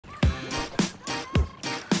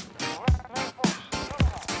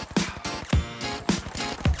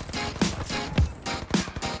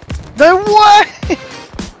No way!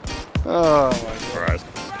 Oh my god. Alright.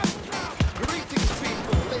 Greetings,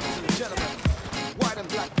 people, ladies and gentlemen, white and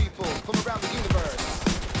black people from around the universe.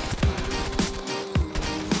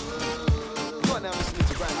 You are now listening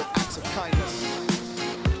to Random Acts of Kindness.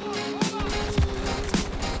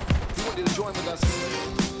 We want you to join with us.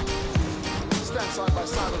 Stand side by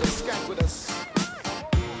side with us, skank with us.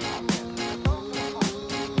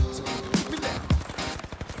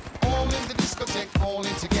 All in the discotheque, all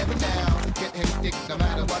in together now. Get hectic no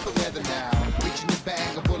matter what the weather now. Reaching your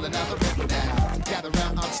bag and pull another river now. Gather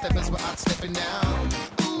round, outsteppers, we're outstepping now.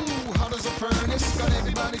 Ooh, hot as a furnace. Got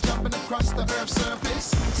everybody jumping across the earth's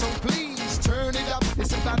surface. So please turn it up.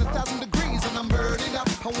 It's about 1,000 degrees and I'm burning up.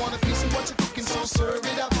 I want a piece of what you're cooking, so serve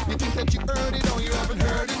it up. You think that you heard it or you haven't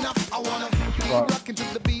heard enough. I wanna be rocking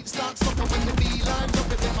till the beat starts stomping. When the beat line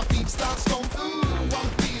jumping, then my feet start stomping. Ooh, I'm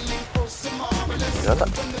feeling for some marvelous. When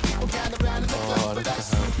the people gather around in the club with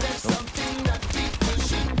us, there's something that people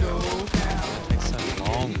should know now.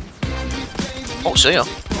 Oh, see ya.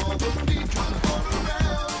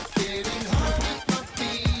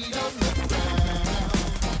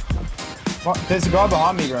 What? There's a guy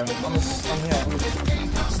behind me, Graham. I'm here.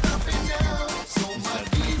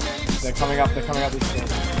 They're coming up these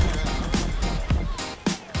stairs.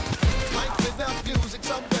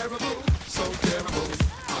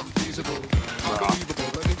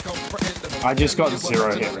 I just got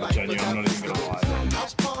 0 hit rate, genuinely. I'm not even gonna lie.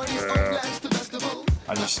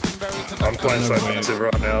 I'm playing so massive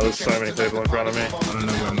right now, there's so many people in front of me. I don't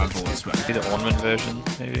know where my ball is, but Be the one-man version,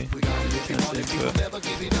 maybe.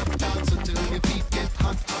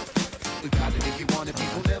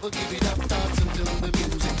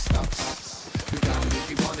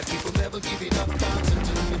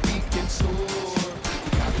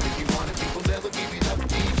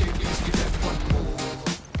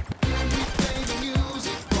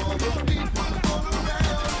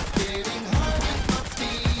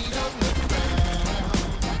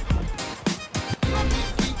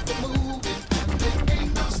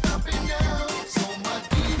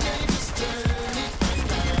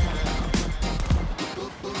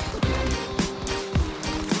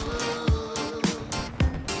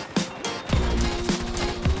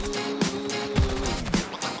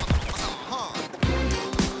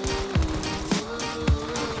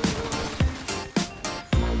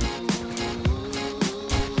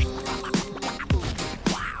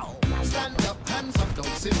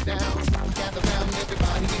 Sit down, gather round,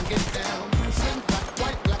 everybody and get down. Sing black,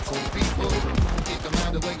 white, black, old people. It don't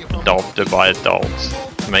matter where you're from. Adopted by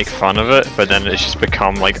adults. Make fun of it, but then it's just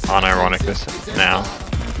become like unironically now.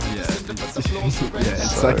 yeah,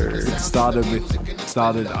 it's like it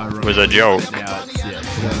started ironic. Was a joke. Yeah,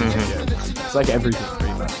 it's like everything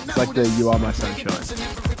pretty much. It's like the "You Are My Sunshine."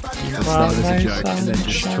 It started as a joke and then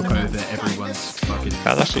just took over everyone's fucking. Yeah,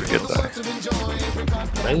 that's actually good though.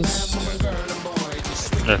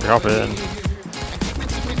 Yeah, drop it in.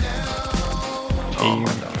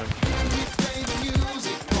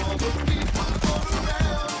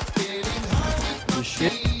 The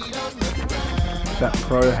shit that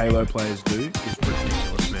pro Halo players do is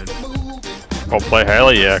ridiculous, man. Oh, play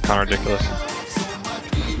Halo? Yeah, kinda ridiculous.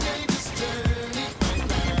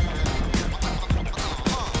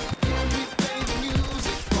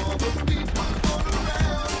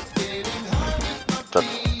 The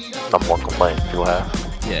number one complaint people have.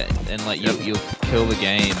 Yeah, and like you'll kill the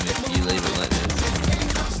game if you leave it like this.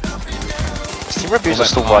 Steam reviews are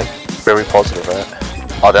still like very positive, right?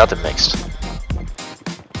 Oh, they are mixed.